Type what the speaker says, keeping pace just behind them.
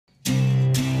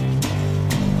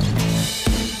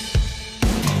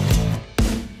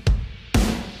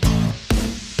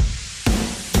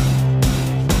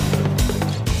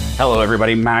Hello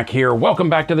everybody, Mac here. Welcome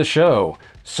back to the show.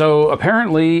 So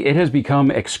apparently it has become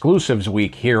exclusives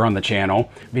week here on the channel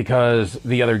because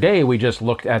the other day we just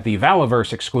looked at the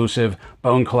Valaverse exclusive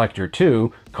Bone Collector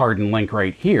 2, card and link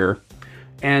right here.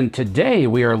 And today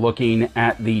we are looking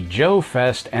at the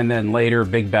Joefest and then later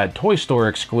Big Bad Toy Store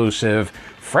exclusive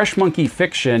Fresh Monkey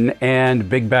Fiction and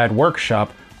Big Bad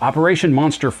Workshop Operation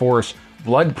Monster Force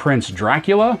Blood Prince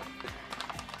Dracula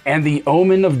and the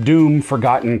Omen of Doom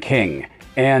Forgotten King.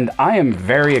 And I am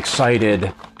very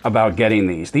excited about getting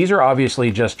these. These are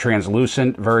obviously just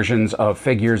translucent versions of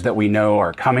figures that we know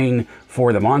are coming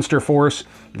for the Monster Force.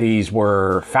 These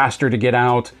were faster to get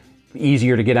out,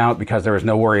 easier to get out because there was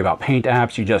no worry about paint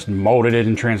apps. You just molded it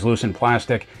in translucent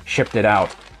plastic, shipped it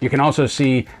out. You can also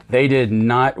see they did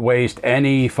not waste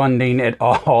any funding at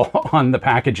all on the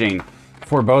packaging.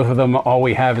 For both of them, all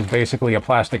we have is basically a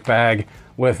plastic bag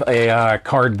with a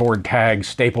cardboard tag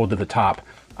stapled to the top.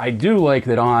 I do like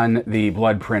that on the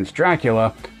Blood Prince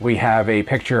Dracula, we have a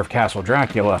picture of Castle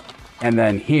Dracula, and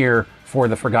then here, for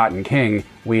the Forgotten King,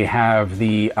 we have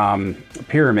the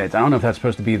pyramids. I don't know if that's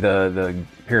supposed to be the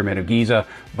Pyramid of Giza,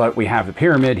 but we have the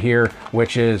pyramid here,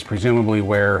 which is presumably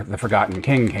where the Forgotten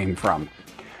King came from.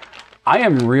 I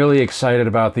am really excited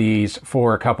about these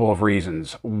for a couple of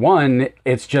reasons. One,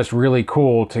 it's just really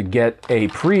cool to get a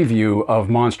preview of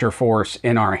Monster Force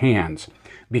in our hands,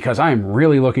 because I am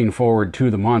really looking forward to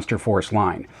the Monster Force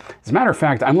line. As a matter of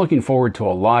fact, I'm looking forward to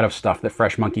a lot of stuff that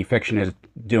Fresh Monkey Fiction is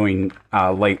doing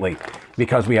lately,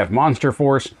 because we have Monster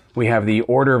Force, we have the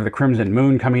Order of the Crimson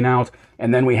Moon coming out,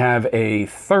 and then we have a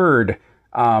third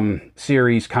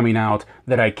series coming out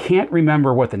that I can't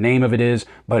remember what the name of it is,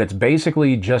 but it's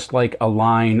basically just like a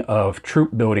line of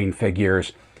troop building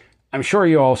figures. I'm sure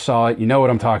you all saw it, you know what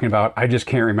I'm talking about, I just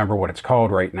can't remember what it's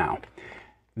called right now.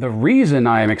 The reason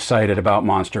I am excited about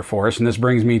Monster Force, and this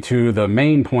brings me to the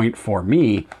main point for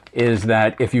me, is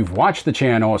that if you've watched the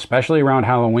channel, especially around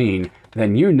Halloween,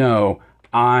 then you know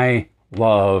I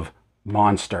love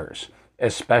monsters,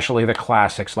 especially the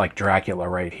classics like Dracula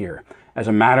right here. As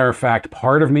a matter of fact,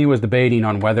 part of me was debating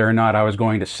on whether or not I was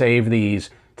going to save these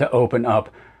to open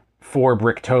up for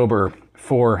Bricktober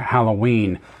for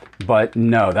Halloween, but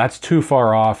no, that's too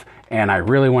far off. And I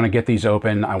really want to get these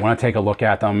open. I want to take a look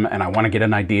at them, and I want to get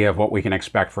an idea of what we can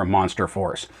expect from Monster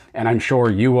Force. And I'm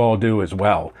sure you all do as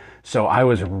well. So I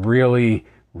was really,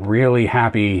 really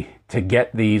happy to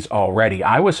get these already.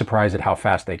 I was surprised at how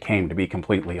fast they came, to be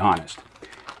completely honest.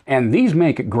 And these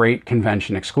make great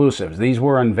convention exclusives. These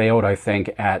were unveiled, I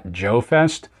think, at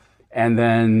Joefest. And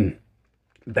then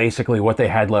basically what they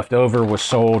had left over was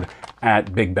sold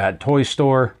at Big Bad Toy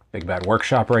Store, Big Bad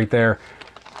Workshop right there.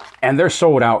 And they're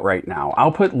sold out right now.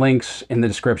 I'll put links in the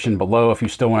description below if you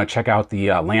still want to check out the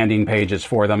landing pages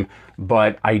for them.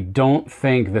 But I don't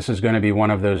think this is going to be one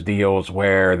of those deals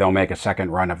where they'll make a second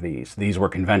run of these. These were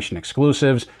convention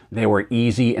exclusives. They were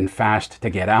easy and fast to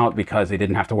get out because they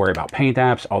didn't have to worry about paint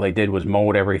apps. All they did was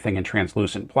mold everything in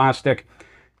translucent plastic,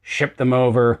 ship them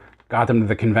over, got them to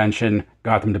the convention,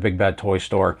 got them to Big Bad Toy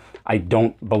Store. I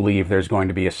don't believe there's going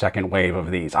to be a second wave of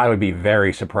these. I would be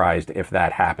very surprised if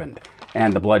that happened.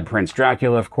 And the Blood Prince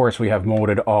Dracula, of course, we have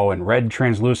molded all in red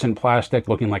translucent plastic,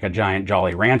 looking like a giant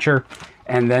Jolly Rancher.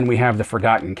 And then we have the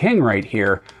Forgotten King right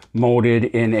here, molded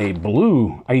in a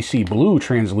blue, icy blue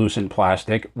translucent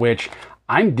plastic, which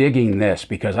I'm digging this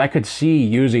because I could see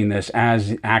using this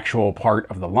as actual part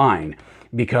of the line.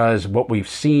 Because what we've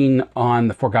seen on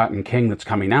the Forgotten King that's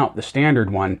coming out, the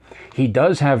standard one, he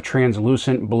does have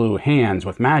translucent blue hands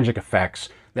with magic effects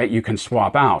that you can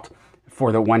swap out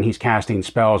for the when he's casting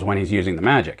spells, when he's using the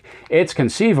magic. It's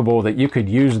conceivable that you could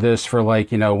use this for,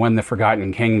 like, you know, when the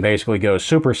Forgotten King basically goes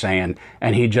Super Saiyan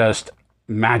and he just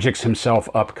magics himself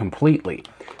up completely.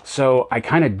 So I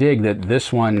kind of dig that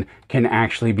this one can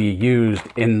actually be used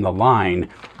in the line,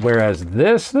 whereas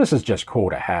this is just cool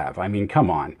to have. I mean, come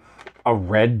on. A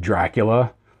red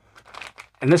Dracula.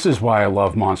 And this is why I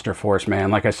love Monster Force, man.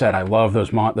 Like I said, I love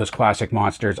those classic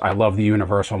monsters. I love the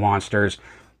Universal monsters.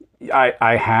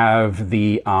 I have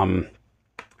the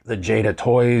Jada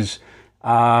Toys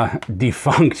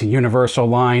defunct Universal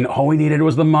line. All we needed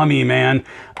was the Mummy, man.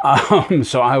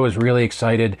 So I was really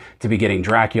excited to be getting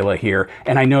Dracula here.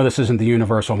 And I know this isn't the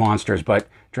Universal monsters, but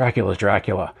Dracula's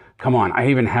Dracula. Come on, I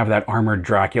even have that armored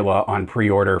Dracula on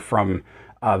pre-order from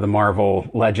the Marvel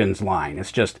Legends line.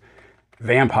 It's just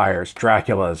vampires,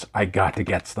 Draculas, I got to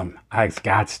get them. I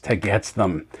got to get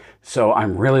them. So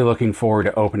I'm really looking forward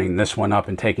to opening this one up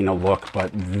and taking a look,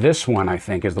 but this one I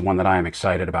think is the one that I am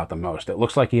excited about the most. It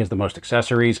looks like he has the most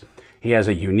accessories. He has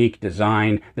a unique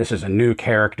design. This is a new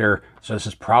character, so this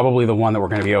is probably the one that we're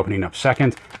going to be opening up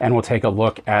second, and we'll take a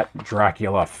look at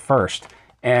Dracula first.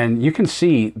 And you can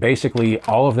see basically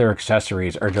all of their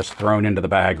accessories are just thrown into the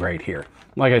bag right here.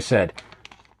 Like I said,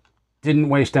 didn't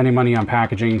waste any money on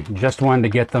packaging, just wanted to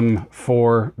get them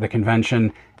for the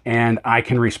convention, and I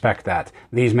can respect that.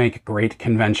 These make great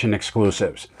convention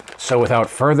exclusives. So without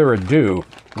further ado,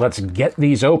 let's get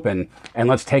these open and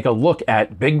let's take a look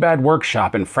at Big Bad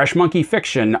Workshop and Fresh Monkey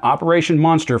Fiction Operation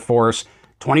Monster Force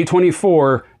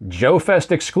 2024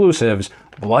 Joefest exclusives,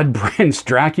 Blood Prince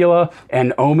Dracula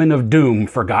and Omen of Doom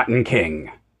Forgotten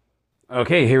King.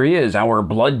 Okay, here he is, our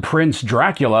Blood Prince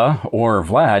Dracula, or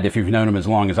Vlad if you've known him as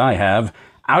long as I have.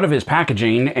 Out of his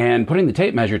packaging and putting the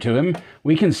tape measure to him,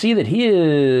 we can see that he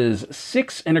is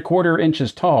 6 1/4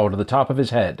 inches tall to the top of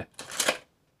his head.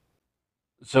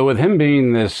 So with him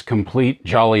being this complete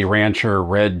Jolly Rancher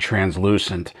red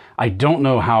translucent, I don't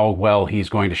know how well he's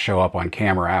going to show up on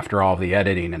camera after all the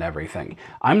editing and everything.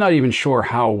 I'm not even sure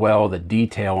how well the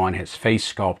detail on his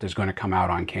face sculpt is going to come out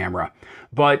on camera,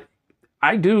 but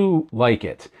I do like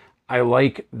it. I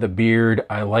like the beard.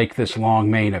 I like this long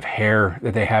mane of hair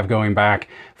that they have going back.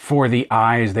 For the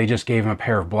eyes, they just gave him a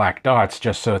pair of black dots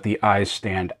just so that the eyes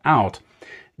stand out.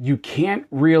 You can't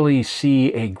really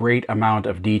see a great amount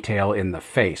of detail in the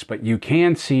face, but you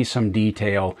can see some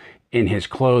detail in his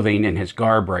clothing, in his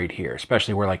garb right here,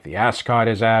 especially where like the ascot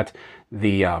is at,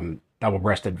 the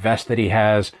double-breasted vest that he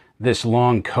has, this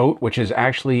long coat, which is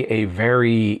actually a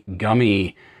very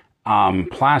gummy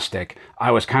plastic.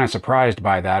 I was kind of surprised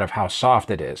by that, of how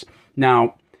soft it is.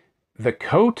 Now, the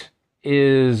coat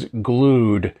is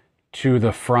glued to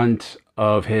the front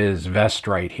of his vest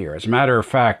right here. As a matter of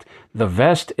fact, the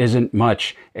vest isn't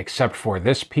much except for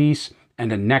this piece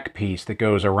and a neck piece that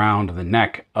goes around the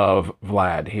neck of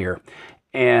Vlad here.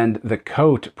 And the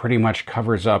coat pretty much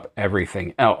covers up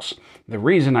everything else. The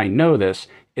reason I know this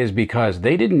is because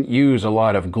they didn't use a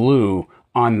lot of glue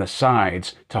on the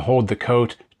sides to hold the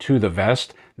coat to the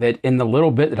vest, that in the little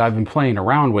bit that I've been playing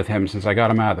around with him since I got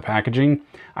him out of the packaging,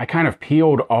 I kind of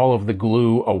peeled all of the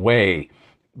glue away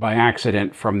by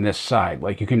accident from this side.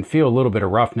 Like you can feel a little bit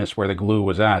of roughness where the glue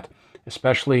was at,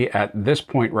 especially at this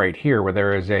point right here where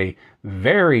there is a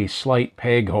very slight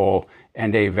peg hole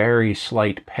and a very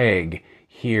slight peg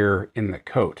here in the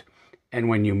coat. And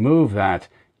when you move that,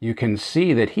 you can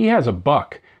see that he has a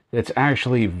buck that's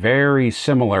actually very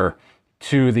similar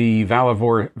to the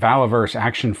Valaverse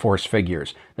Action Force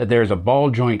figures. That there's a ball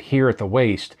joint here at the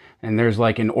waist, and there's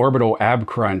like an orbital ab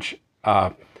crunch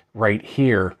right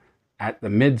here at the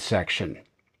midsection.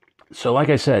 So like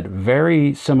I said,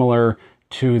 very similar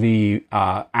to the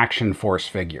Action Force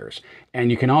figures.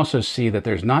 And you can also see that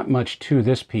there's not much to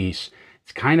this piece.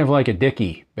 It's kind of like a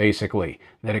dickie, basically,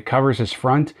 that it covers his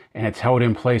front and it's held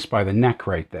in place by the neck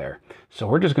right there. So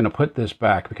we're just going to put this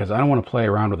back because I don't want to play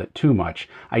around with it too much.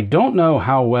 I don't know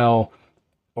how well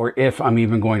or if I'm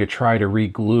even going to try to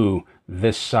re-glue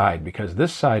this side, because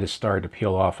this side has started to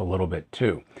peel off a little bit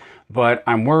too. But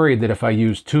I'm worried that if I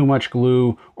use too much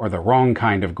glue or the wrong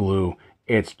kind of glue,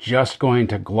 it's just going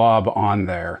to glob on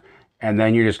there. And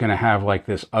then you're just going to have like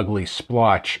this ugly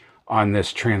splotch on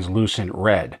this translucent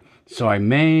red. So I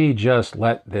may just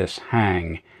let this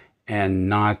hang and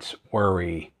not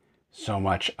worry so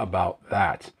much about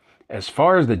that. As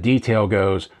far as the detail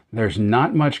goes, there's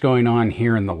not much going on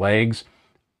here in the legs.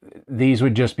 These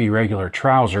would just be regular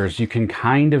trousers. You can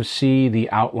kind of see the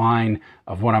outline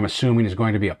of what I'm assuming is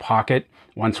going to be a pocket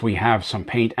once we have some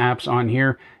paint apps on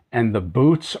here. And the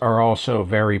boots are also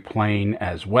very plain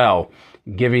as well,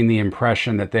 giving the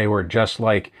impression that they were just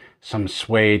like some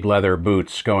suede leather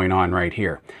boots going on right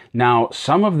here. Now,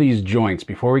 some of these joints,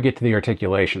 before we get to the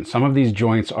articulation, some of these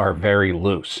joints are very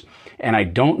loose. And I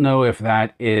don't know if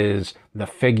that is the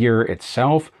figure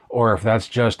itself or if that's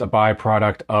just a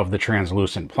byproduct of the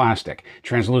translucent plastic.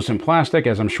 Translucent plastic,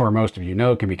 as I'm sure most of you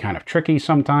know, can be kind of tricky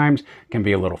sometimes, can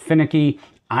be a little finicky.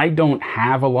 I don't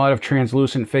have a lot of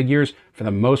translucent figures. For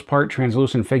the most part,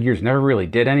 translucent figures never really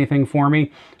did anything for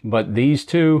me. But these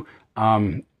two,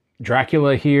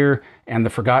 Dracula here and the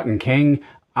Forgotten King,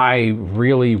 I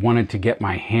really wanted to get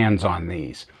my hands on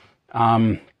these.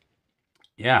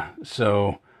 Yeah,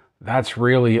 so that's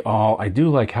really all. I do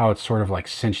like how it's sort of like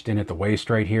cinched in at the waist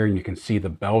right here, and you can see the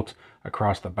belt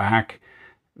across the back,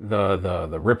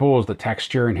 the ripples, the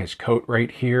texture in his coat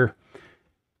right here.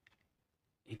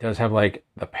 He does have like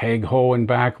the peg hole in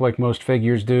back like most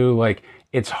figures do. Like,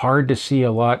 it's hard to see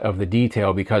a lot of the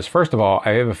detail because, first of all, I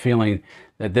have a feeling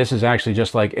that this is actually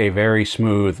just like a very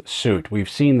smooth suit. We've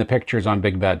seen the pictures on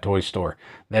Big Bad Toy Store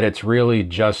that it's really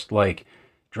just like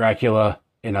Dracula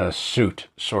in a suit,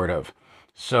 sort of.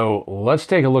 So let's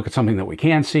take a look at something that we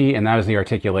can see, and that is the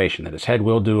articulation, that his head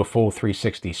will do a full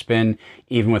 360 spin,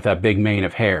 even with that big mane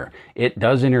of hair. It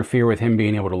does interfere with him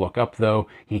being able to look up, though.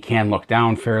 He can look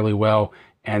down fairly well,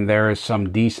 and there is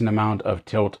some decent amount of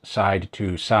tilt side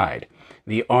to side.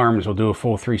 The arms will do a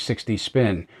full 360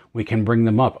 spin. We can bring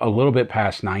them up a little bit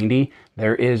past 90.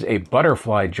 There is a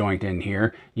butterfly joint in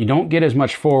here. You don't get as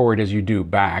much forward as you do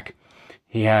back.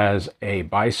 He has a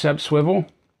bicep swivel.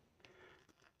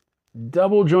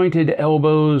 Double jointed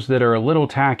elbows that are a little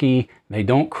tacky. They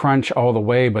don't crunch all the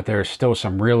way, but there's still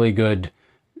some really good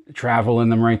travel in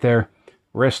them right there.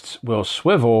 Wrists will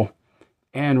swivel,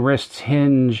 and wrists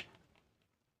hinge.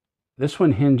 This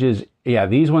one hinges, yeah,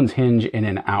 these ones hinge in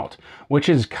and out, which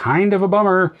is kind of a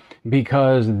bummer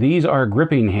because these are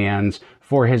gripping hands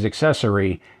for his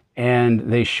accessory,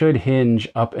 and they should hinge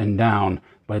up and down,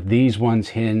 but these ones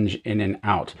hinge in and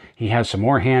out. He has some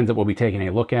more hands that we'll be taking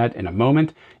a look at in a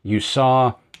moment. You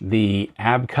saw the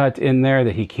ab cut in there,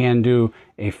 that he can do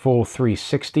a full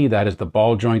 360. That is the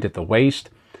ball joint at the waist.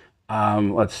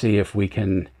 Let's see if we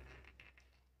can...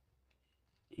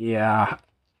 Yeah,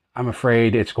 I'm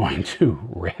afraid it's going to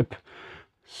rip.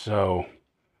 So,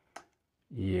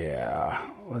 yeah,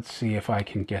 let's see if I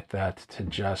can get that to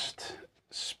just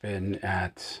spin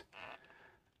at...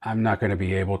 I'm not going to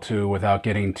be able to without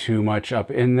getting too much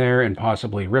up in there and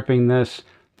possibly ripping this,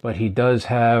 but he does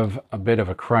have a bit of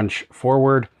a crunch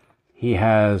forward. He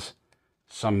has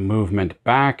some movement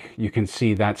back. You can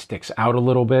see that sticks out a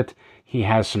little bit. He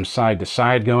has some side to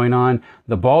side going on.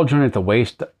 The ball joint at the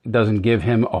waist doesn't give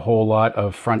him a whole lot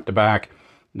of front to back,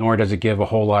 nor does it give a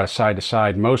whole lot of side to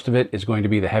side. Most of it is going to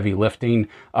be the heavy lifting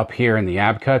up here in the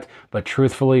ab cut, but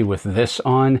truthfully with this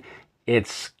on,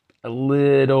 it's a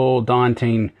little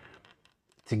daunting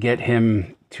to get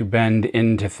him to bend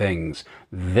into things.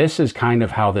 This is kind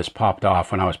of how this popped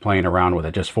off when I was playing around with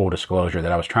it, just full disclosure,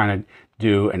 that I was trying to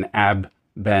do an ab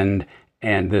bend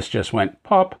and this just went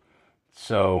pop.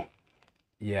 So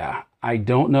yeah, I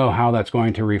don't know how that's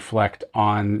going to reflect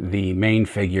on the main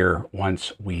figure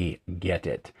once we get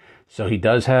it. So he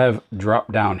does have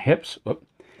drop down hips. Oop.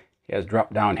 He has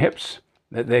drop down hips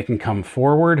that they can come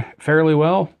forward fairly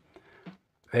well.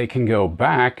 They can go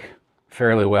back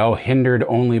fairly well, hindered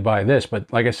only by this.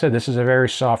 But like I said, this is a very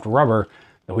soft rubber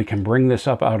that we can bring this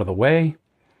up out of the way.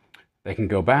 They can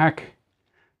go back.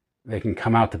 They can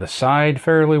come out to the side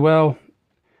fairly well.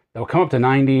 They'll come up to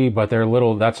 90, but they're a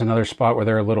little, that's another spot where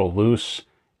they're a little loose,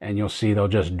 and you'll see they'll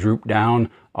just droop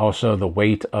down. Also, the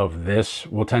weight of this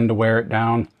will tend to wear it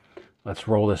down. Let's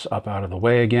roll this up out of the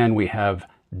way again. We have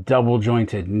double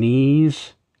jointed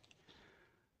knees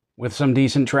with some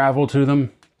decent travel to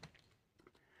them.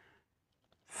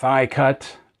 Thigh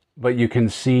cut, but you can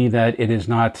see that it is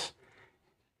not,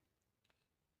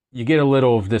 you get a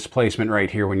little of displacement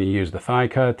right here when you use the thigh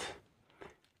cut.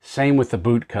 Same with the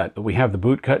boot cut. We have the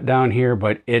boot cut down here,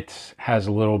 but it has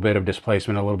a little bit of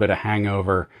displacement, a little bit of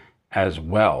hangover as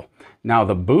well. Now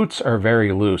the boots are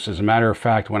very loose. As a matter of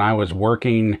fact, when I was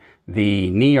working the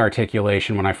knee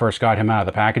articulation, when I first got him out of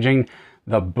the packaging,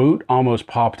 the boot almost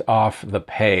popped off the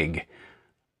peg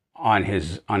on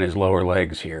his lower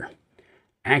legs here.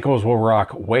 Ankles will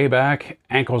rock way back,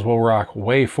 ankles will rock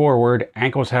way forward.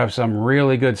 Ankles have some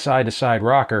really good side-to-side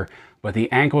rocker, but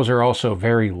the ankles are also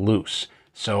very loose.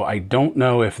 So I don't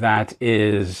know if that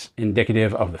is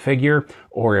indicative of the figure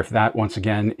or if that, once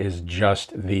again, is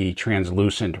just the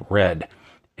translucent red.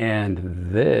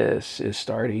 And this is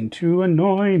starting to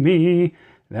annoy me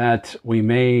that we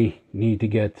may need to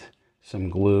get some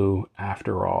glue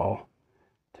after all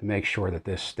to make sure that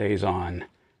this stays on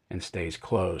and stays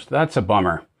closed. That's a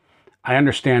bummer. I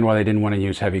understand why they didn't want to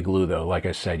use heavy glue though. Like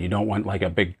I said, you don't want like a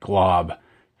big glob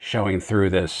showing through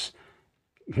this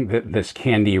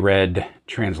candy red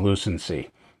translucency.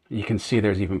 You can see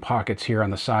there's even pockets here on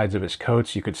the sides of his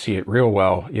coats. You could see it real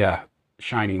well. Yeah,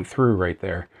 shining through right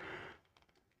there.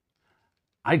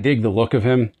 I dig the look of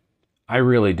him. I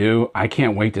really do. I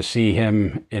can't wait to see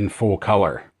him in full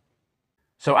color.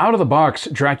 So out of the box,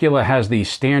 Dracula has these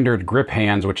standard grip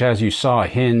hands, which as you saw,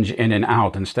 hinge in and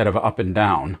out instead of up and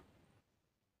down.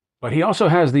 But he also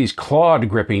has these clawed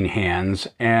gripping hands,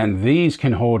 and these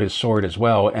can hold his sword as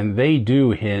well, and they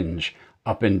do hinge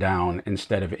up and down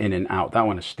instead of in and out. That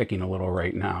one is sticking a little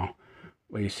right now.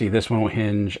 But you see this one will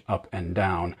hinge up and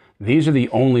down. These are the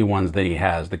only ones that he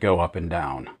has that go up and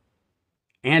down.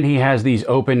 And he has these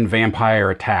open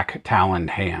vampire attack taloned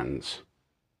hands.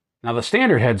 Now the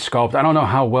standard head sculpt, I don't know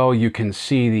how well you can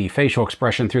see the facial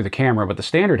expression through the camera, but the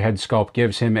standard head sculpt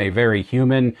gives him a very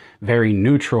human, very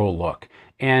neutral look.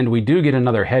 And we do get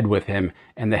another head with him,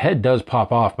 and the head does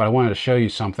pop off, but I wanted to show you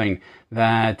something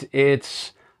that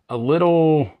it's a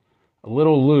little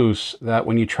loose that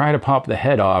when you try to pop the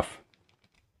head off,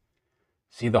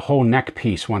 see, the whole neck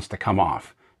piece wants to come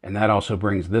off. And that also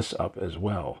brings this up as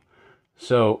well.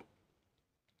 So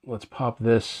let's pop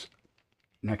this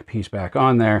neck piece back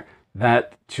on there.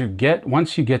 That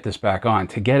once you get this back on,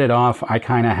 to get it off, I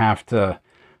kind of have to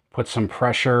put some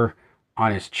pressure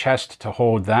on his chest to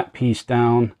hold that piece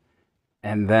down.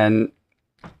 And then,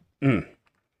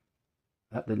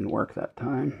 that didn't work that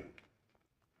time.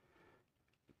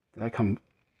 Did I come?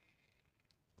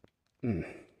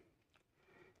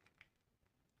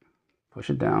 Push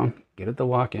it down, get it to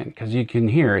lock in, because you can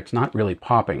hear it's not really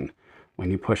popping when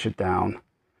you push it down.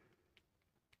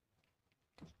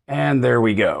 And there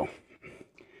we go.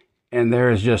 And there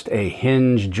is just a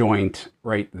hinge joint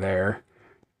right there.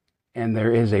 And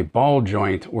there is a ball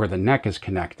joint where the neck is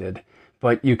connected.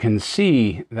 But you can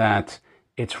see that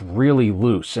it's really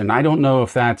loose. And I don't know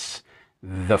if that's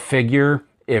the figure,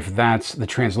 if that's the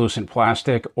translucent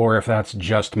plastic, or if that's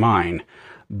just mine.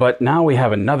 But now we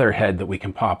have another head that we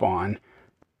can pop on.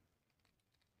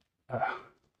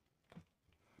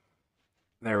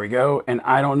 There we go. And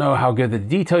I don't know how good the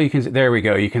detail you can see. There we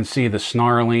go. You can see the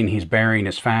snarling. He's burying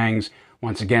his fangs.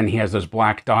 Once again, he has those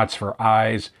black dots for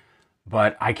eyes.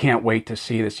 But I can't wait to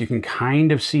see this. You can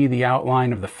kind of see the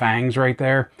outline of the fangs right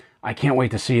there. I can't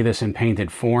wait to see this in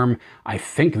painted form. I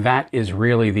think that is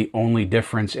really the only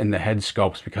difference in the head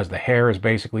sculpts, because the hair is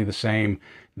basically the same.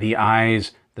 The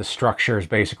eyes, the structure is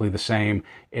basically the same.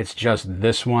 It's just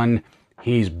this one,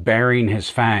 he's burying his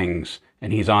fangs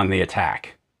and he's on the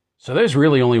attack. So there's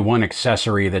really only one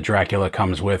accessory that Dracula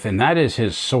comes with, and that is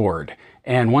his sword.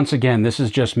 And once again, this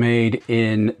is just made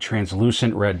in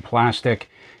translucent red plastic.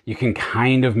 You can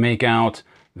kind of make out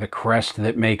the crest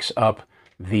that makes up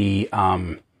the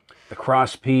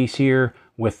cross piece here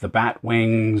with the bat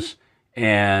wings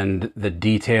and the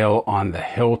detail on the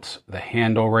hilt, the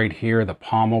handle right here, the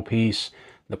pommel piece.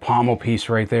 The pommel piece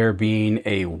right there being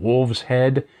a wolf's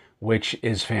head, which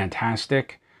is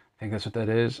fantastic. I think that's what that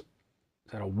is.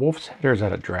 Is that a wolf's head or is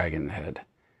that a dragon head?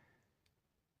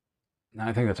 No,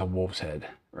 I think that's a wolf's head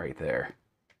right there.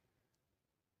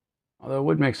 Although it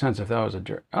would make sense if that was a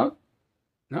oh,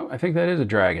 no, I think that is a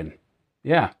dragon.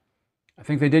 Yeah, I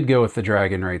think they did go with the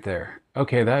dragon right there.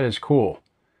 Okay, that is cool.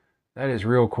 That is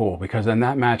real cool, because then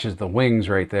that matches the wings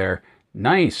right there.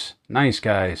 Nice, nice,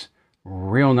 guys.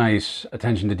 Real nice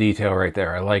attention to detail right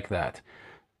there. I like that.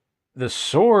 The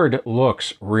sword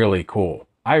looks really cool.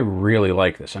 I really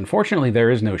like this. Unfortunately,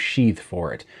 there is no sheath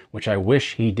for it, which I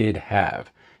wish he did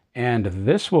have. And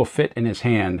this will fit in his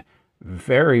hand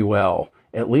very well,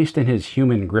 at least in his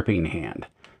human gripping hand.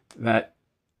 That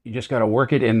you just got to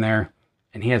work it in there,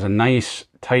 and he has a nice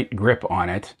tight grip on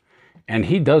it. And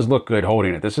he does look good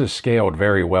holding it. This is scaled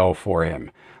very well for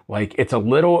him. Like, it's a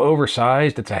little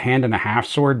oversized. It's a 1.5-hand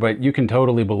sword, but you can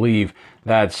totally believe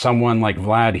that someone like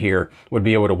Vlad here would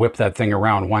be able to whip that thing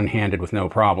around one-handed with no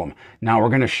problem. Now we're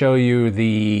going to show you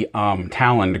the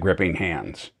taloned gripping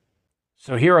hands.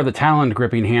 So here are the taloned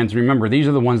gripping hands. Remember, these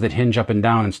are the ones that hinge up and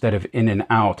down instead of in and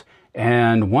out.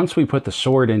 And once we put the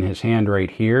sword in his hand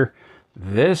right here,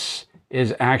 this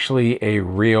is actually a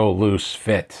real loose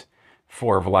fit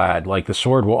for Vlad. Like, the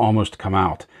sword will almost come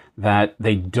out. That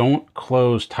they don't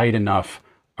close tight enough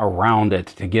around it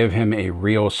to give him a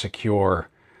real secure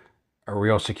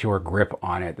grip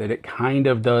on it. That it kind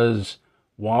of does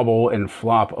wobble and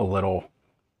flop a little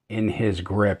in his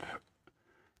grip.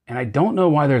 And I don't know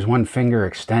why there's one finger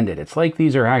extended. It's like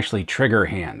these are actually trigger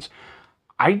hands.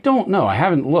 I don't know. I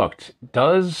haven't looked.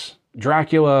 Does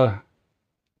Dracula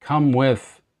come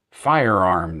with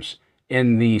firearms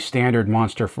in the standard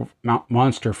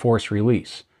Monster Force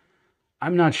release?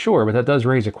 I'm not sure, but that does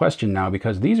raise a question now,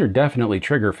 because these are definitely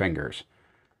trigger fingers.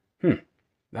 That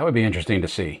would be interesting to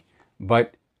see.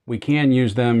 But we can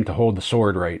use them to hold the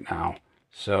sword right now.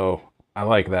 So I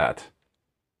like that.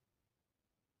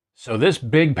 So this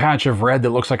big patch of red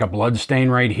that looks like a blood stain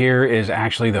right here is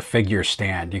actually the figure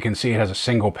stand. You can see it has a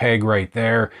single peg right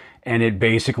there, and it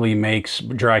basically makes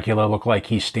Dracula look like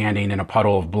he's standing in a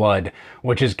puddle of blood,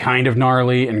 which is kind of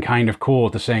gnarly and kind of cool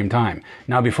at the same time.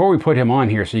 Now, before we put him on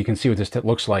here so you can see what this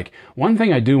looks like, one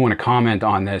thing I do want to comment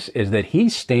on this is that he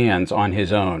stands on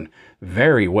his own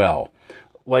very well.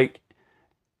 Like,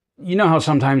 you know how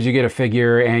sometimes you get a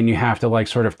figure and you have to like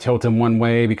sort of tilt him one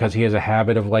way because he has a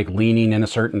habit of like leaning in a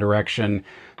certain direction.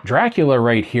 Dracula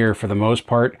right here, for the most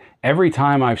part, every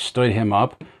time I've stood him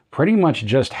up, pretty much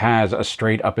just has a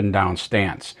straight up and down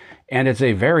stance. And it's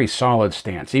a very solid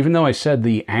stance. Even though I said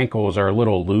the ankles are a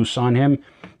little loose on him,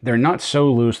 they're not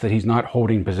so loose that he's not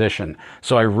holding position.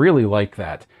 So I really like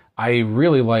that. I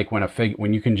really like when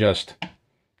when you can just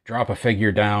drop a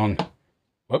figure down,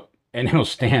 whoop, and he'll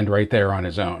stand right there on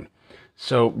his own.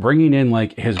 So bringing in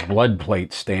like his blood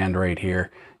plate stand right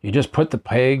here, you just put the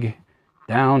peg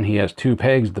down. He has 2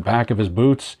 pegs at the back of his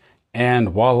boots, and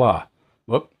voila,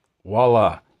 whoop,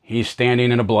 voila, he's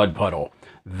standing in a blood puddle.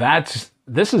 This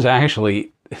is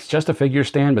actually, it's just a figure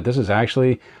stand, but this is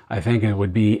actually, I think it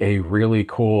would be a really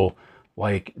cool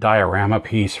like diorama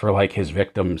piece for like his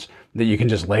victims, that you can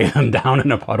just lay them down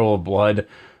in a puddle of blood.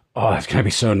 Oh, it's gonna be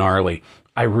so gnarly.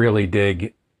 I really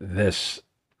dig this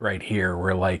right here,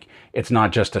 where like it's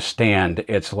not just a stand,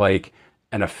 it's like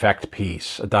an effect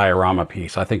piece, a diorama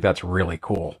piece. I think that's really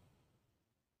cool.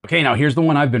 Okay, now here's the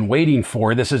one I've been waiting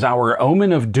for. This is our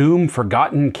Omen of Doom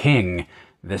Forgotten King.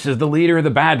 This is the leader of the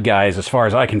bad guys as far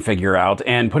as I can figure out,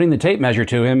 and putting the tape measure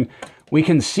to him, we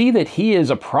can see that he is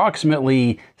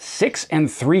approximately 6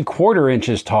 3/4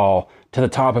 inches tall to the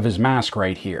top of his mask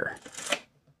right here.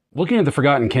 Looking at the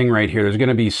Forgotten King right here, there's going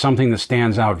to be something that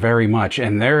stands out very much,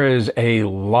 and there is a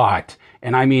lot,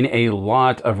 and I mean a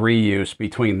lot of reuse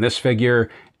between this figure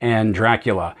and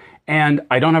Dracula. And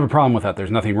I don't have a problem with that.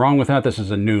 There's nothing wrong with that. This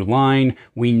is a new line.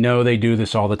 We know they do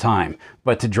this all the time.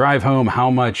 But to drive home how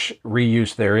much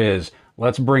reuse there is,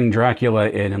 let's bring Dracula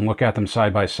in and look at them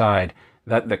side by side.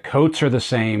 That the coats are the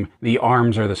same, the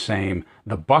arms are the same,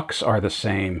 the bucks are the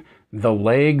same, the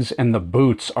legs and the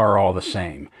boots are all the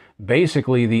same.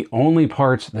 Basically, the only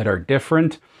parts that are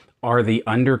different are the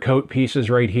undercoat pieces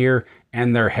right here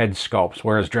and their head sculpts.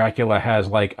 Whereas Dracula has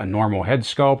like a normal head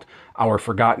sculpt, our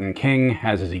Forgotten King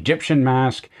has his Egyptian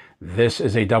mask. This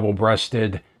is a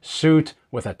double-breasted suit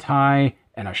with a tie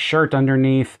and a shirt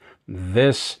underneath.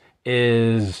 This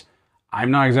is,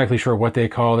 I'm not exactly sure what they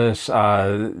call this.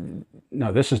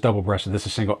 No, this is double-breasted. This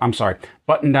is single. I'm sorry.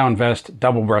 Button-down vest,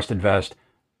 double-breasted vest,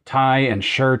 tie and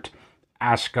shirt,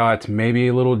 ascot, maybe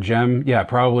a little gem. Yeah,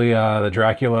 probably the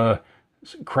Dracula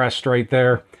crest right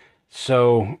there.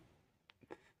 So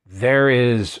there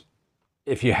is,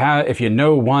 if you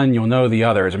know one, you'll know the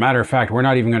other. As a matter of fact, we're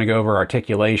not even going to go over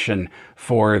articulation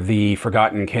for the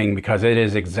Forgotten King because it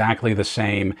is exactly the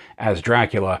same as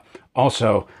Dracula.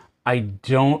 Also, I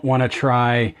don't want to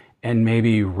try and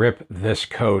maybe rip this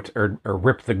coat or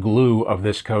rip the glue of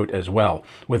this coat as well.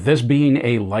 With this being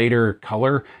a lighter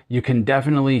color, you can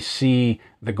definitely see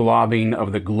the globbing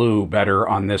of the glue better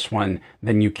on this one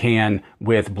than you can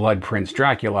with Blood Prince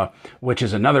Dracula, which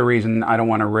is another reason I don't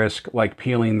want to risk like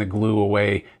peeling the glue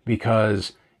away,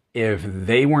 because if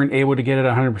they weren't able to get it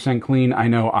 100% clean, I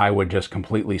know I would just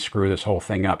completely screw this whole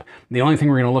thing up. The only thing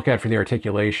we're going to look at for the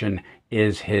articulation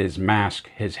is his mask,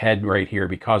 his head right here,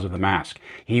 because of the mask.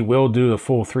 He will do the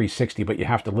full 360, but you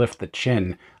have to lift the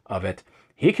chin of it.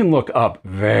 He can look up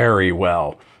very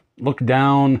well. Look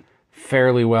down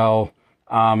fairly well.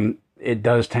 It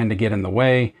does tend to get in the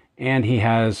way, and he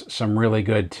has some really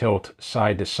good tilt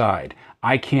side to side.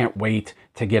 I can't wait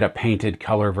to get a painted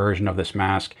color version of this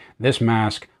mask. This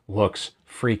mask looks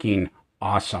freaking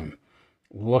awesome.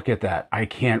 Look at that. I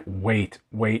can't wait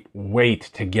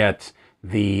to get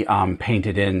the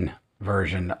painted in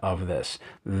version of this.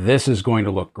 This is going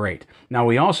to look great. Now,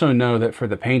 we also know that for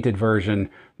the painted version,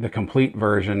 the complete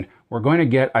version, we're going to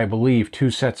get, I believe,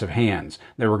 2 sets of hands.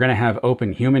 That we're going to have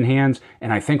open human hands,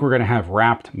 and I think we're going to have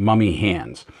wrapped mummy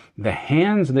hands. The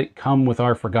hands that come with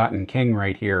our Forgotten King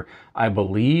right here, I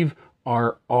believe,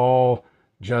 are all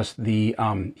just the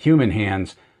human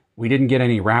hands. We didn't get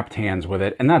any wrapped hands with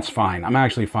it, and that's fine. I'm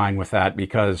actually fine with that,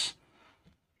 because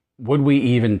would we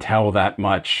even tell that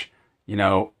much, you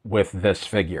know, with this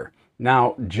figure?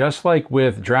 Now, just like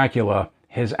with Dracula,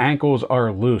 his ankles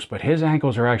are loose, but his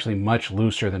ankles are actually much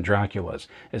looser than Dracula's.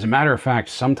 As a matter of fact,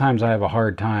 sometimes I have a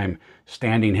hard time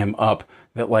standing him up,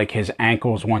 that like his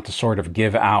ankles want to sort of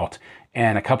give out.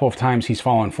 And a couple of times he's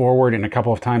fallen forward, and a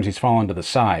couple of times he's fallen to the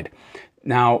side.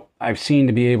 Now, I've seen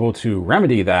to be able to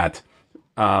remedy that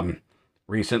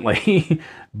recently,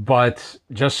 but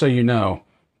just so you know,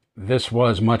 this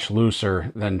was much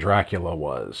looser than Dracula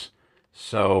was.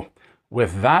 So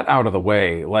with that out of the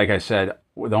way, like I said,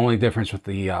 the only difference with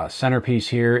the centerpiece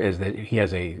here is that he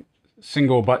has a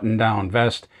single button-down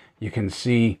vest. You can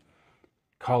see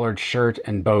collared shirt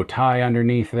and bow tie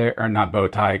underneath there, or not bow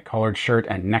tie, collared shirt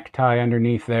and necktie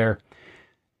underneath there.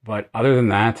 But other than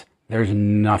that, there's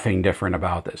nothing different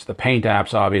about this. The paint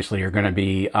apps obviously are going to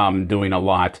be doing a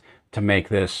lot to make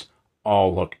this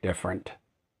all look different.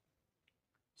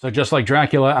 So just like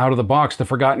Dracula out of the box, the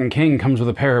Forgotten King comes with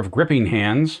a pair of gripping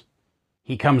hands.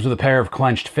 He comes with a pair of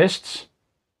clenched fists.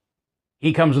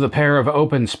 He comes with a pair of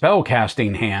open spell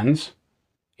casting hands.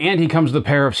 And he comes with a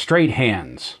pair of straight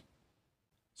hands.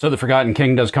 So the Forgotten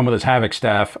King does come with his Havoc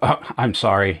staff, I'm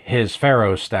sorry, his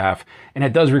Pharaoh's staff, and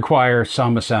it does require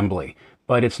some assembly,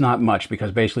 but it's not much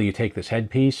because basically you take this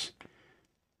headpiece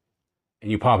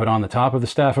and you pop it on the top of the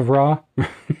Staff of Ra,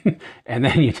 and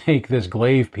then you take this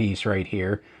glaive piece right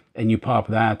here and you pop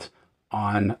that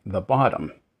on the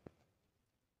bottom.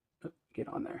 Get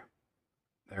on there.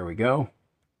 There we go.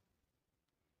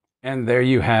 And there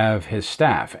you have his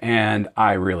staff, and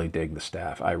I really dig the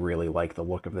staff. I really like the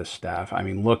look of this staff. I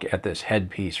mean, look at this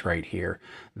headpiece right here.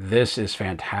 This is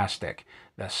fantastic.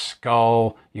 The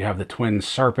skull, you have the twin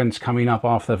serpents coming up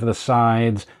off of the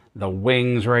sides, the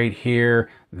wings right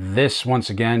here. This, once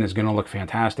again, is going to look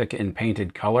fantastic in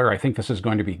painted color. I think this is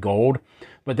going to be gold.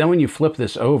 But then when you flip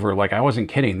this over, like, I wasn't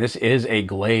kidding, this is a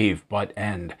glaive butt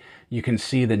end. You can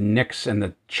see the nicks and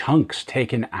the chunks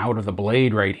taken out of the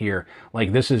blade right here.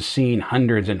 Like, this has seen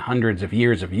hundreds and hundreds of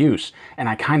years of use. And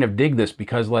I kind of dig this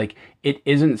because, like, it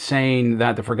isn't saying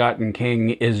that the Forgotten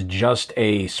King is just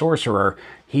a sorcerer.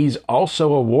 He's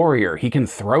also a warrior. He can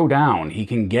throw down. He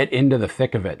can get into the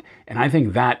thick of it. And I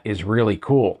think that is really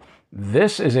cool.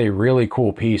 This is a really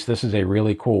cool piece. This is a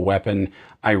really cool weapon.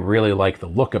 I really like the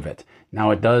look of it.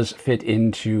 Now, it does fit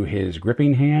into his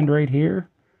gripping hand right here.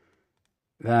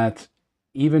 That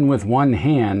even with one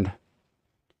hand,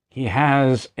 he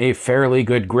has a fairly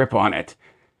good grip on it.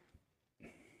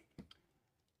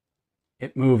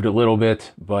 It moved a little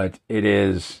bit, but it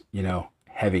is, you know,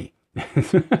 heavy.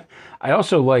 I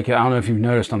also like, I don't know if you've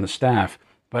noticed on the staff,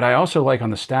 but I also like on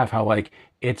the staff how, like,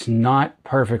 it's not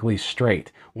perfectly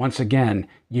straight. Once again,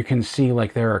 you can see,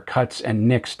 like, there are cuts and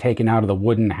nicks taken out of the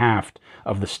wooden haft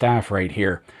of the staff right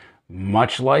here.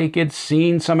 Much like it's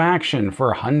seen some action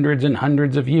for hundreds and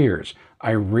hundreds of years. I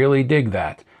really dig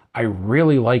that. I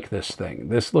really like this thing.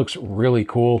 This looks really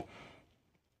cool.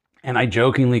 And I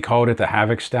jokingly called it the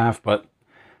Havoc staff, but,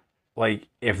 like,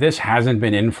 if this hasn't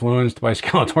been influenced by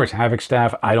Skeletor's Havoc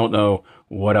staff, I don't know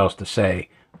what else to say.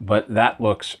 But that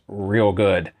looks real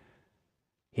good.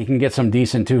 He can get some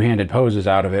decent two-handed poses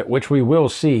out of it, which we will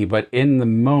see, but in the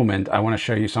moment, I want to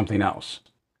show you something else.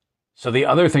 So the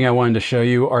other thing I wanted to show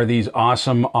you are these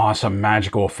awesome, awesome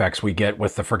magical effects we get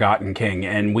with the Forgotten King,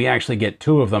 and we actually get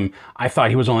two of them. I thought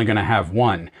he was only going to have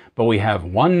one, but we have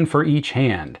one for each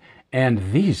hand.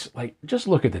 And these, like, just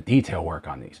look at the detail work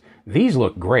on these. These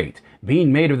look great.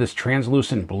 Being made of this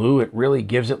translucent blue, it really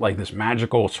gives it like this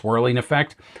magical swirling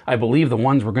effect. I believe the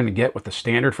ones we're going to get with the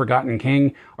standard Forgotten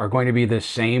King are going to be this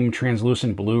same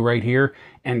translucent blue right here.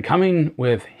 And coming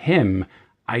with him,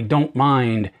 I don't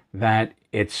mind that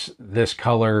it's this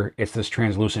color, it's this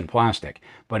translucent plastic.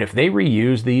 But if they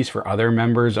reuse these for other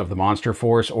members of the Monster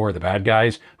Force or the bad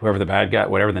guys, whoever the bad guy,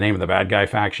 whatever the name of the bad guy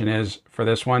faction is for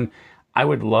this one, I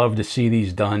would love to see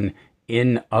these done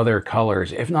in other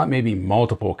colors, if not maybe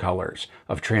multiple colors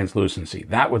of translucency.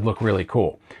 That would look really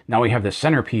cool. Now we have the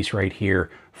centerpiece right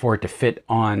here for it to fit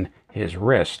on his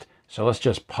wrist. So let's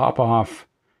just pop off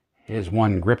his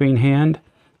one gripping hand.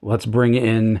 Let's bring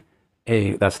in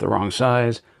a, that's the wrong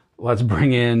size. Let's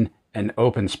bring in an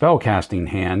open spellcasting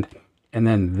hand. And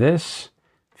then this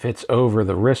fits over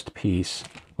the wrist piece.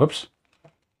 Whoops.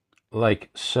 Like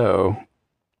so.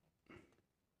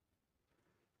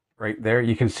 Right there,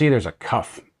 you can see there's a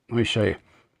cuff. Let me show you.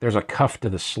 There's a cuff to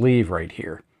the sleeve right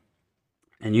here.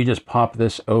 And you just pop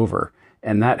this over,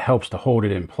 and that helps to hold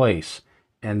it in place.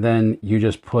 And then you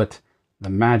just put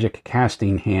the magic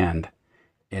casting hand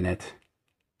in it.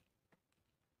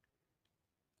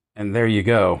 And there you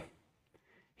go.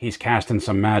 He's casting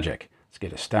some magic. Let's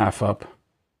get his staff up.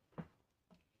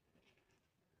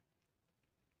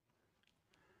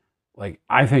 Like,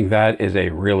 I think that is a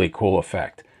really cool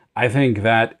effect. I think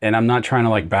that, and I'm not trying to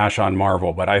like bash on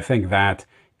Marvel, but I think that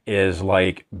is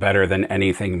like better than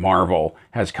anything Marvel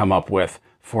has come up with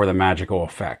for the magical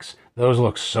effects. Those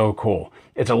look so cool.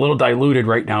 It's a little diluted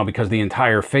right now because the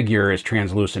entire figure is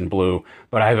translucent blue,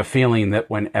 but I have a feeling that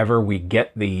whenever we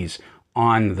get these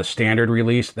on the standard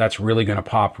release, that's really going to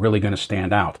pop, really going to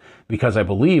stand out. Because I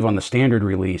believe on the standard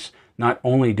release, not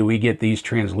only do we get these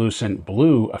translucent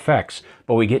blue effects,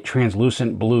 but we get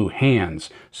translucent blue hands.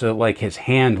 So like his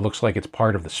hand looks like it's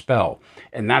part of the spell.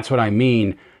 And that's what I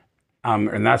mean.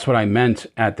 And that's what I meant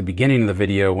at the beginning of the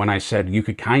video when I said you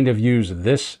could kind of use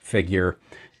this figure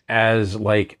as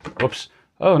like, whoops,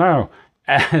 oh no,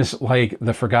 as like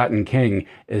the Forgotten King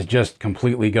is just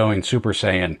completely going Super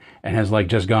Saiyan and has like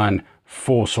just gone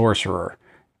full sorcerer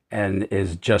and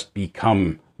is just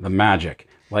become the magic.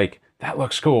 Like, that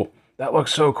looks cool. That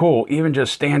looks so cool. Even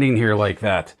just standing here like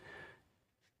that.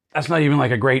 That's not even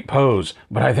like a great pose,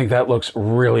 but I think that looks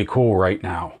really cool right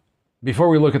now. Before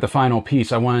we look at the final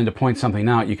piece, I wanted to point something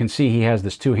out. You can see he has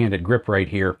this two-handed grip right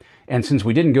here. And since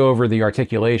we didn't go over the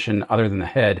articulation other than the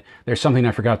head, there's something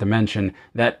I forgot to mention,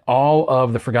 that all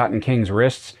of the Forgotten King's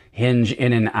wrists hinge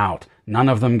in and out. None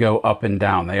of them go up and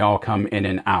down. They all come in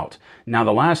and out. Now,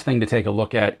 the last thing to take a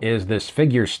look at is this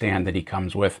figure stand that he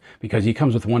comes with, because he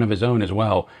comes with one of his own as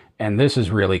well. And this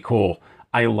is really cool.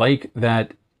 I like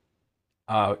that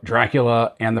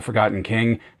Dracula and the Forgotten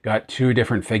King got two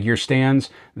different figure stands,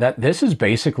 that this is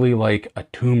basically like a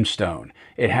tombstone.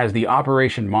 It has the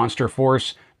Operation Monster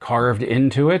Force carved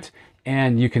into it,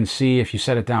 and you can see if you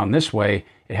set it down this way,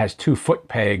 it has two foot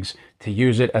pegs to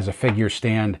use it as a figure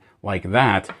stand like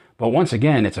that. But once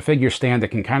again, it's a figure stand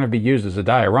that can kind of be used as a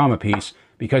diorama piece,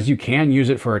 because you can use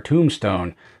it for a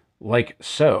tombstone like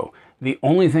so. The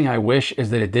only thing I wish is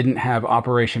that it didn't have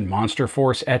Operation Monster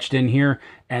Force etched in here,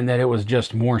 and that it was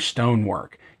just more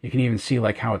stonework. You can even see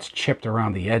like how it's chipped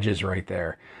around the edges right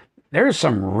there. There's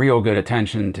some real good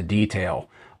attention to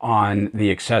detail on the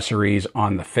accessories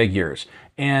on the figures.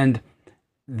 And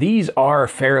these are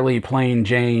fairly plain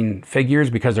Jane figures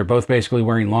because they're both basically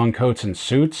wearing long coats and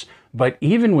suits. But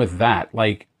even with that,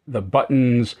 like the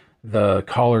buttons, the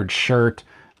collared shirt,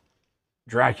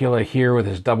 Dracula here with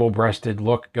his double-breasted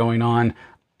look going on.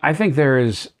 I think there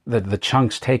is the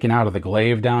chunks taken out of the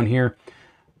glaive down here.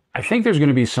 I think there's going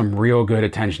to be some real good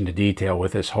attention to detail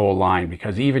with this whole line,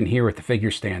 because even here with the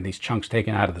figure stand, these chunks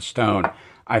taken out of the stone,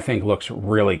 I think looks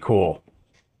really cool.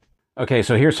 Okay,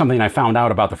 so here's something I found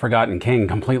out about the Forgotten King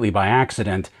completely by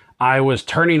accident. I was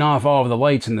turning off all of the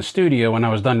lights in the studio when I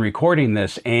was done recording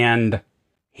this, and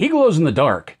he glows in the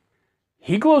dark.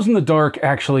 He glows in the dark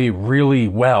actually really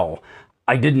well.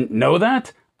 I didn't know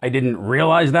that. I didn't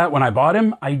realize that when I bought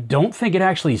him. I don't think it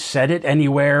actually said it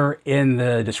anywhere in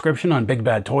the description on Big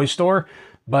Bad Toy Store,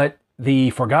 but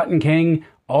the Forgotten King,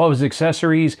 all of his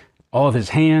accessories, all of his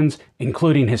hands,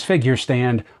 including his figure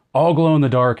stand, all glow in the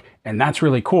dark, and that's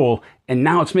really cool. And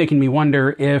now it's making me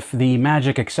wonder if the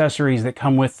magic accessories that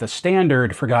come with the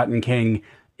standard Forgotten King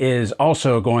is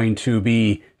also going to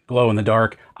be glow in the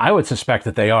dark. I would suspect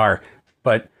that they are,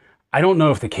 but I don't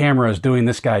know if the camera is doing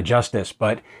this guy justice,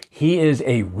 but he is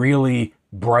a really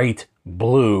bright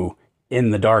blue in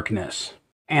the darkness.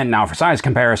 And now for size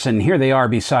comparison, here they are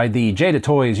beside the Jada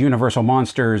Toys Universal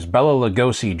Monsters Bela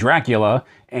Lugosi Dracula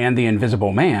and the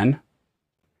Invisible Man.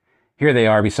 Here they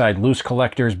are beside Loose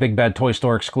Collectors Big Bad Toy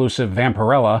Store exclusive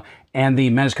Vampirella and the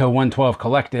Mezco 112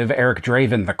 Collective Eric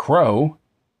Draven the Crow.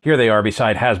 Here they are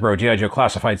beside Hasbro G.I. Joe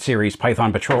Classified Series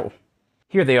Python Patrol.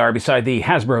 Here they are beside the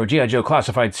Hasbro G.I. Joe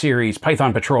Classified Series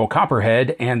Python Patrol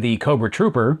Copperhead and the Cobra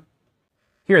Trooper.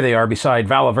 Here they are beside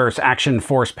Valaverse Action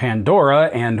Force Pandora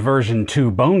and Version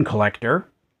 2 Bone Collector.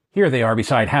 Here they are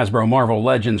beside Hasbro Marvel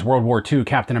Legends World War II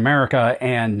Captain America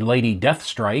and Lady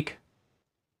Deathstrike.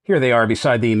 Here they are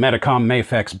beside the Metacom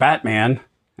Mafex Batman.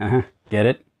 Get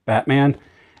it? Batman.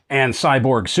 And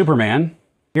Cyborg Superman.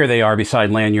 Here they are beside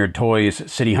Lanyard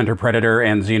Toys City Hunter Predator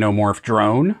and Xenomorph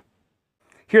Drone.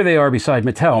 Here they are beside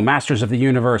Mattel Masters of the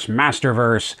Universe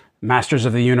Masterverse, Masters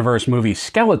of the Universe movie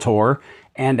Skeletor,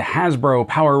 and Hasbro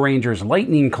Power Rangers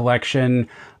Lightning Collection.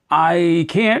 I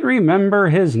can't remember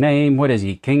his name. What is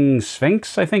he? King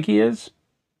Sphinx, I think he is.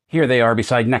 Here they are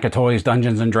beside NECA Toys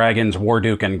Dungeons & Dragons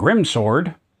Warduke and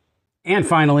Grimsword. And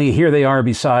finally, here they are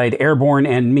beside Airborne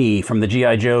and Me from the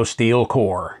G.I. Joe Steel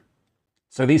Corps.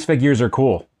 So these figures are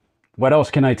cool. What else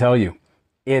can I tell you?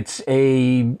 It's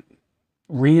a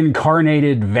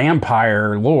reincarnated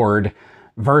vampire lord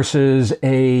versus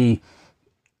a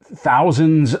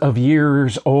thousands of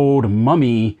years old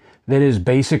mummy that is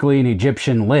basically an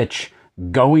Egyptian lich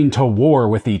going to war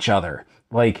with each other.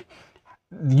 Like,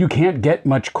 you can't get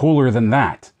much cooler than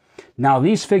that. Now,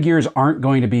 these figures aren't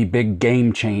going to be big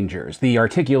game changers. The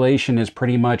articulation is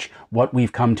pretty much what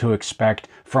we've come to expect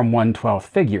from 1/12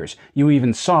 figures. You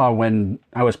even saw when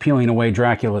I was peeling away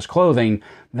Dracula's clothing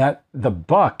that the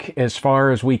buck, as far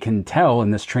as we can tell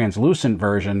in this translucent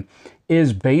version,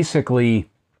 is basically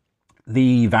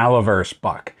the Valaverse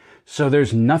buck. So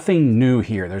there's nothing new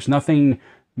here. There's nothing...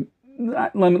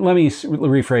 Let me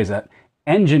rephrase that.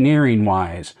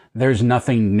 Engineering-wise, there's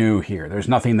nothing new here. There's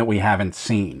nothing that we haven't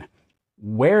seen.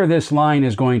 Where this line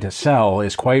is going to sell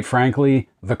is, quite frankly,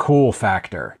 the cool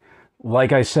factor.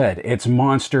 Like I said, it's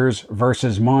monsters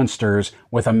versus monsters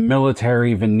with a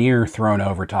military veneer thrown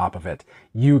over top of it.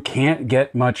 You can't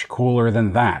get much cooler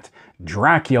than that.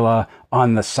 Dracula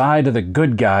on the side of the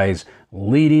good guys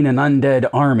leading an undead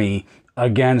army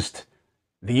against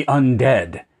the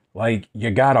undead. Like, you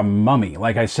got a mummy.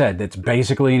 Like I said, it's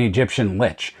basically an Egyptian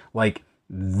lich. Like,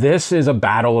 this is a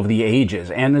battle of the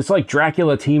ages. And it's like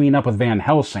Dracula teaming up with Van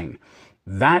Helsing.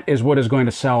 That is what is going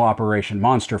to sell Operation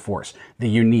Monster Force. The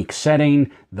unique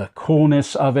setting, the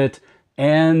coolness of it,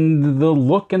 and the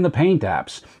look and the paint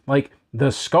apps. Like,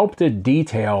 the sculpted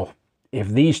detail, if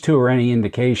these two are any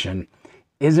indication,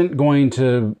 isn't going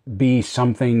to be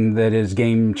something that is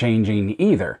game-changing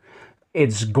either.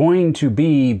 It's going to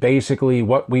be basically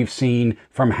what we've seen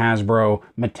from Hasbro,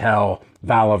 Mattel,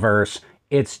 Valaverse.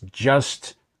 It's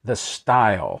just the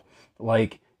style.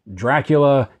 Like,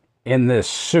 Dracula in this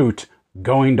suit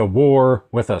going to war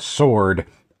with a sword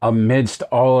amidst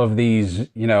all of these,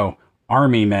 you know,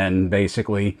 army men,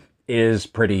 basically, is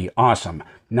pretty awesome.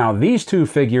 Now, these two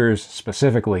figures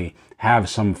specifically have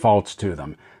some faults to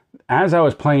them. As I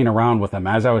was playing around with them,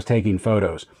 as I was taking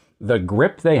photos, the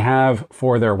grip they have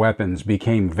for their weapons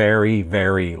became very,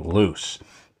 very loose,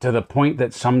 to the point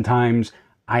that sometimes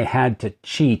I had to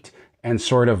cheat and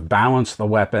sort of balance the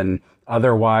weapon,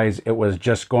 otherwise it was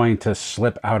just going to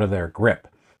slip out of their grip.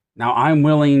 Now, I'm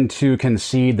willing to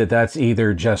concede that that's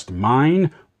either just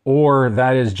mine, or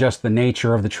that is just the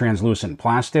nature of the translucent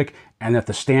plastic, and that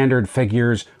the standard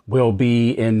figures will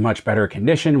be in much better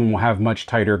condition and will have much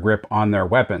tighter grip on their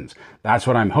weapons. That's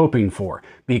what I'm hoping for,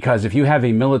 because if you have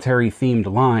a military-themed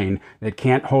line that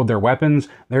can't hold their weapons,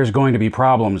 there's going to be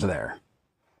problems there.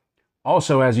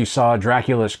 Also, as you saw,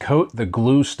 Dracula's coat, the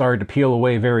glue started to peel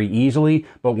away very easily,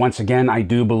 but once again, I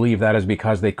do believe that is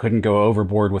because they couldn't go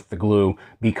overboard with the glue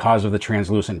because of the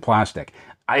translucent plastic.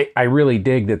 I really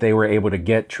dig that they were able to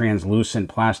get translucent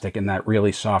plastic and that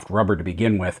really soft rubber to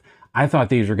begin with. I thought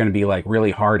these were going to be like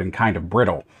really hard and kind of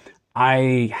brittle.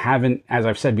 I haven't, as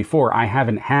I've said before, I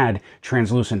haven't had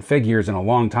translucent figures in a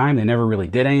long time. They never really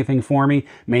did anything for me,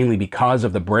 mainly because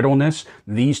of the brittleness.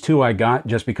 These two I got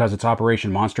just because it's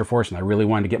Operation Monster Force and I really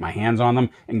wanted to get my hands on them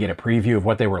and get a preview of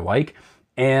what they were like.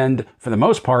 And for the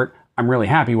most part, I'm really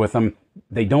happy with them.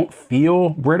 They don't feel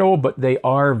brittle, but they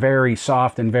are very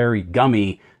soft and very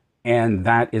gummy, and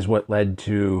that is what led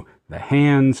to the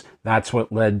hands. That's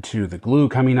what led to the glue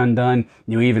coming undone.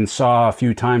 You even saw a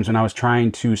few times when I was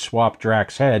trying to swap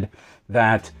Drac's head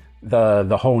that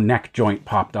the whole neck joint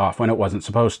popped off when it wasn't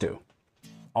supposed to.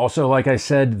 Also, like I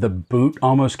said, the boot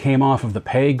almost came off of the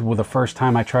peg with the first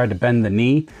time I tried to bend the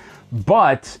knee,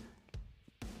 but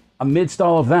amidst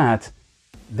all of that,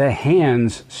 the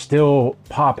hands still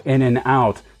pop in and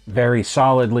out very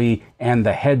solidly, and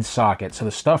the head socket, so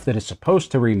the stuff that is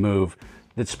supposed to remove,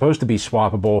 that's supposed to be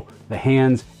swappable, the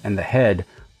hands and the head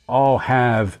all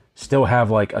still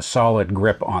have like a solid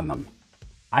grip on them.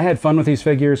 I had fun with these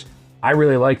figures. I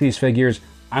really like these figures.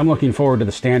 I'm looking forward to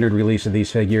the standard release of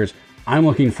these figures. I'm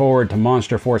looking forward to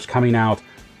Monster Force coming out.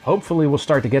 Hopefully we'll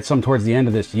start to get some towards the end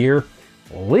of this year.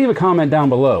 Leave a comment down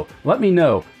below. Let me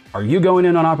know. Are you going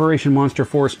in on Operation Monster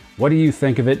Force? What do you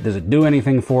think of it? Does it do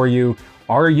anything for you?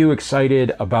 Are you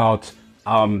excited about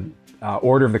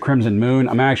Order of the Crimson Moon?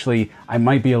 I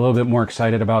might be a little bit more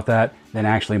excited about that than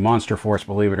actually Monster Force,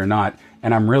 believe it or not.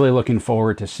 And I'm really looking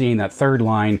forward to seeing that third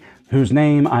line, whose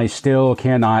name I still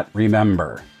cannot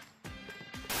remember.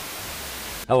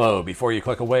 Hello, before you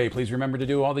click away, please remember to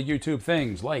do all the YouTube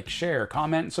things, like, share,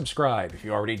 comment, and subscribe. If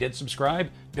you already did subscribe,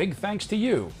 big thanks to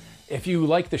you. If you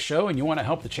like the show and you want to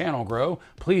help the channel grow,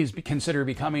 please consider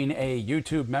becoming a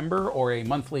YouTube member or a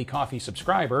monthly coffee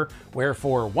subscriber, where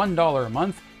for $1 a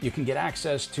month, you can get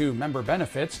access to member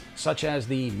benefits, such as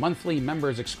the monthly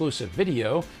members exclusive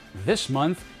video. This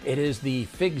month, it is the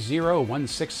Fig 0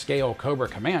 1/6 scale Cobra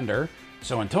Commander.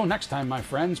 So until next time, my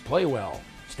friends, play well,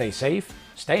 stay safe,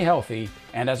 stay healthy,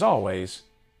 and as always,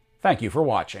 thank you for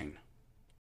watching.